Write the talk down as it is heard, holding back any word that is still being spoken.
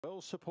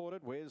Well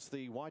supported. Where's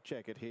the white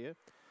jacket here?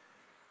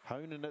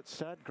 Honan at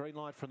stud. Green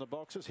light from the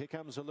boxes. Here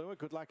comes Allure.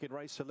 Good luck in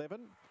race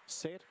 11.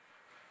 Set.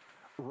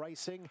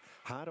 Racing.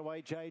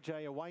 Hardaway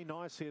JJ away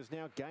nicely, is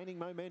now gaining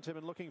momentum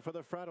and looking for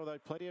the front, although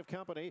plenty of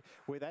company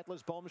with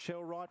Atlas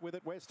Bombshell right with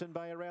it. Western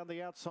Bay around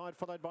the outside,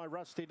 followed by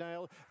Rusty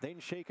Nail. Then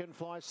She Can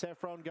Fly.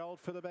 Saffron Gold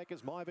for the back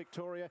is My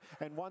Victoria,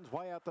 and one's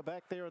way out the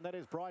back there, and that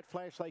is Bright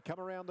Flash. They come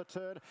around the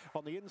turn.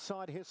 On the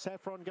inside, here's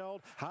Saffron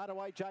Gold.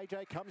 Hardaway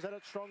JJ comes at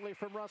it strongly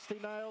from Rusty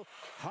Nail.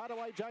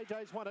 Hardaway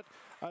JJ's won it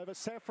over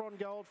Saffron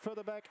Gold.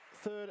 Further back,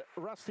 third,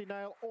 Rusty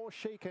Nail or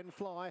She Can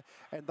Fly,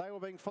 and they were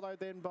being followed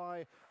then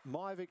by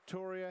My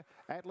Victoria.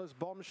 Atlas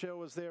Bombshell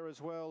was there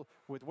as well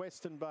with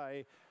Western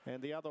Bay,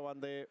 and the other one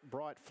there,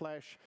 Bright Flash.